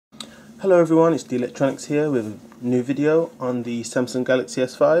Hello everyone, it's Dlectronics here with a new video on the Samsung Galaxy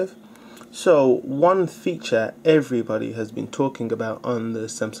S5. So one feature everybody has been talking about on the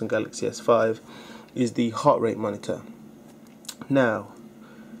Samsung Galaxy S5 is the heart rate monitor. Now,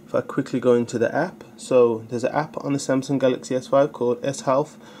 if I quickly go into the app, so there's an app on the Samsung Galaxy S5 called S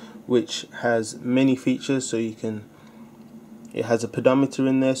Health, which has many features. So it has a pedometer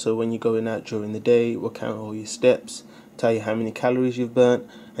in there, so when you're going out during the day, it will count all your steps, tell you how many calories you've burnt,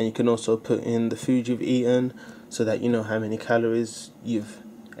 and you can also put in the food you've eaten so that you know how many calories you've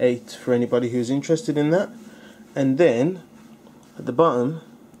ate, for anybody who's interested in that. And then at the bottom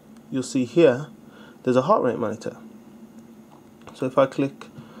you'll see here there's a heart rate monitor. So if I click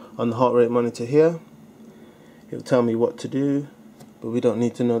on the heart rate monitor here, it'll tell me what to do, but we don't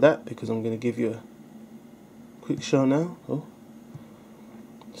need to know that because I'm going to give you a quick show now.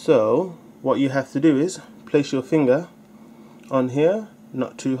 So what you have to do is place your finger on here,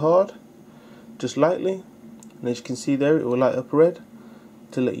 not too hard, just lightly, and as you can see there, it will light up red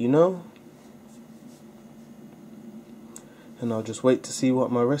to let you know. And I'll just wait to see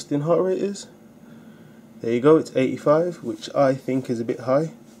what my resting heart rate is. There you go, it's 85, which I think is a bit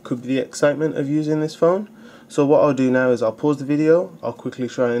high. Could be the excitement of using this phone. So what I'll do now is I'll pause the video, I'll quickly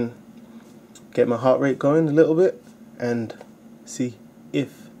try and get my heart rate going a little bit and see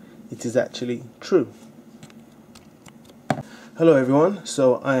if it is actually true. Hello everyone,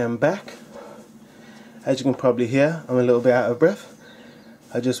 so I am back. As you can probably hear, I'm a little bit out of breath.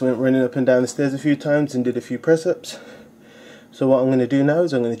 I just went running up and down the stairs a few times and did a few press-ups. So what I'm going to do now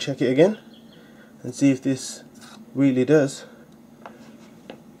is I'm going to check it again and see if this really does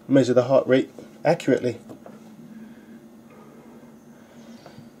measure the heart rate accurately.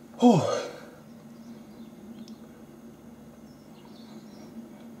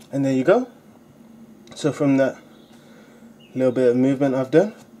 And there you go. So from that little bit of movement I've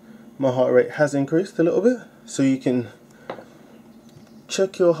done, my heart rate has increased a little bit. So you can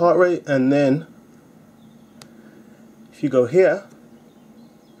check your heart rate, and then if you go here,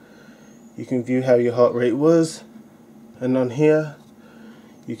 you can view how your heart rate was, and on here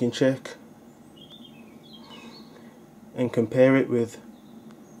you can check and compare it with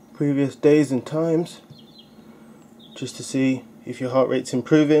previous days and times just to see if your heart rate's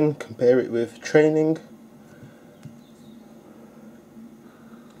improving. Compare it with training.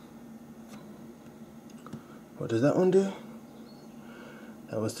 What does that one do?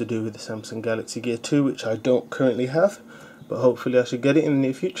 That was to do with the Samsung Galaxy Gear 2, which I don't currently have, but hopefully I should get it in the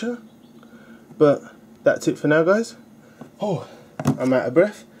near future. But that's it for now, guys. I'm out of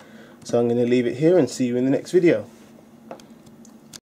breath, so I'm going to leave it here and see you in the next video.